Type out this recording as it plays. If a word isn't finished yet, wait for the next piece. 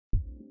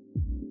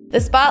The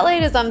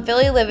spotlight is on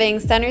Philly Living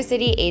Center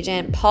City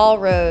agent Paul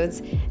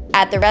Rhodes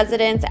at the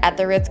residence at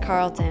the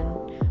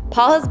Ritz-Carlton.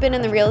 Paul has been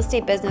in the real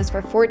estate business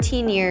for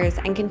 14 years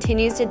and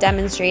continues to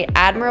demonstrate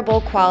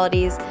admirable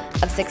qualities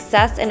of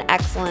success and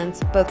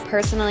excellence both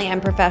personally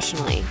and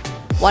professionally.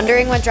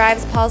 Wondering what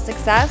drives Paul's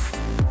success?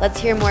 Let's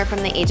hear more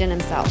from the agent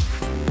himself.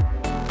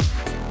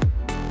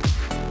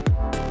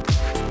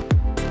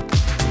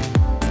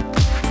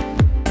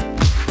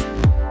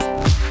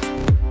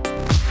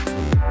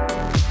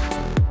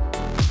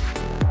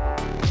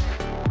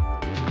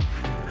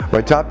 My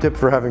top tip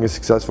for having a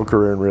successful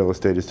career in real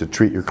estate is to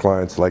treat your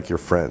clients like your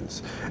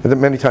friends. And then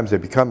many times they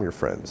become your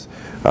friends.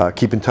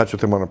 Keep in touch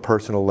with them on a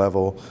personal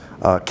level.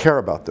 Care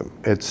about them.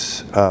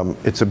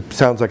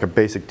 Sounds like a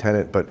basic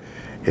tenet, but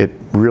it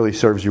really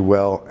serves you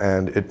well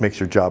and it makes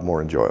your job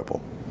more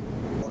enjoyable.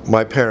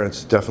 My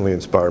parents definitely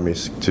inspire me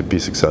to be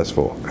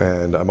successful,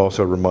 and I'm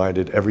also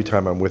reminded every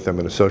time I'm with them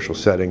in a social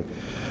setting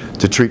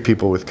to treat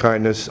people with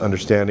kindness,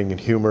 understanding,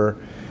 and humor,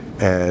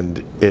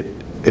 and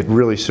it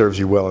really serves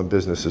you well in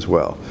business as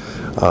well.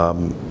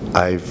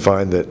 I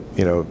find that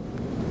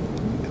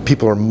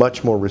people are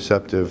much more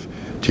receptive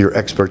to your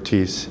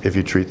expertise if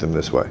you treat them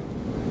this way.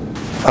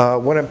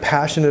 What I'm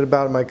passionate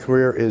about in my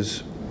career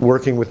is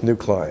working with new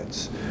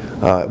clients,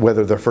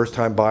 whether they're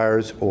first-time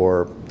buyers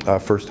or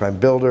first-time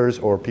builders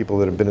or people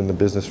that have been in the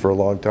business for a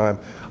long time.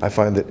 I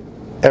find that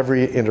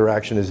every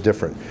interaction is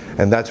different,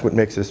 and that's what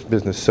makes this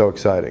business so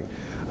exciting.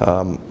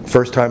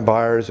 First-time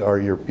buyers are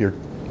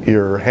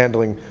you're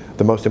handling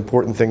the most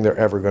important thing they're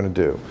ever going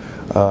to do.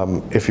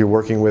 If you're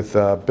working with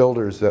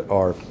builders that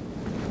are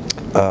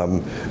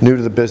new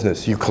to the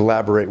business, you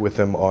collaborate with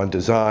them on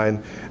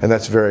design, and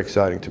that's very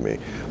exciting to me.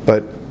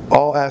 But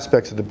all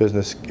aspects of the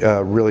business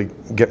really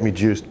get me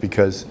juiced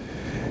because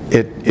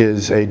it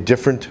is a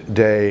different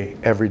day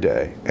every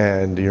day,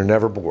 and you're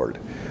never bored.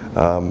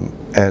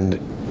 And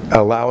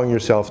allowing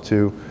yourself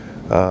to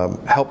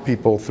help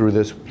people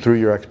through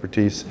your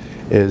expertise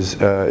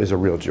is a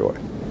real joy.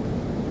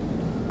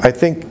 I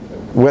think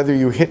whether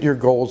you hit your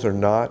goals or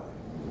not,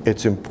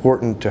 it's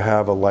important to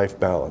have a life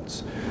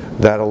balance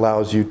that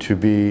allows you to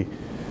be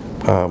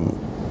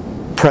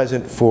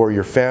present for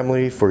your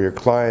family, for your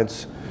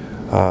clients,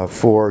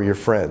 for your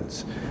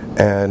friends.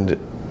 And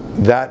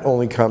that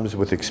only comes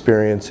with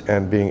experience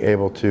and being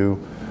able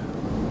to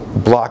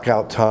block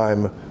out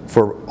time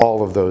for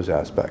all of those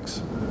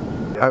aspects.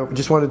 I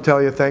just wanted to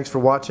tell you thanks for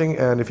watching,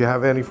 and if you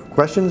have any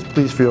questions,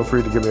 please feel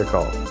free to give me a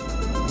call.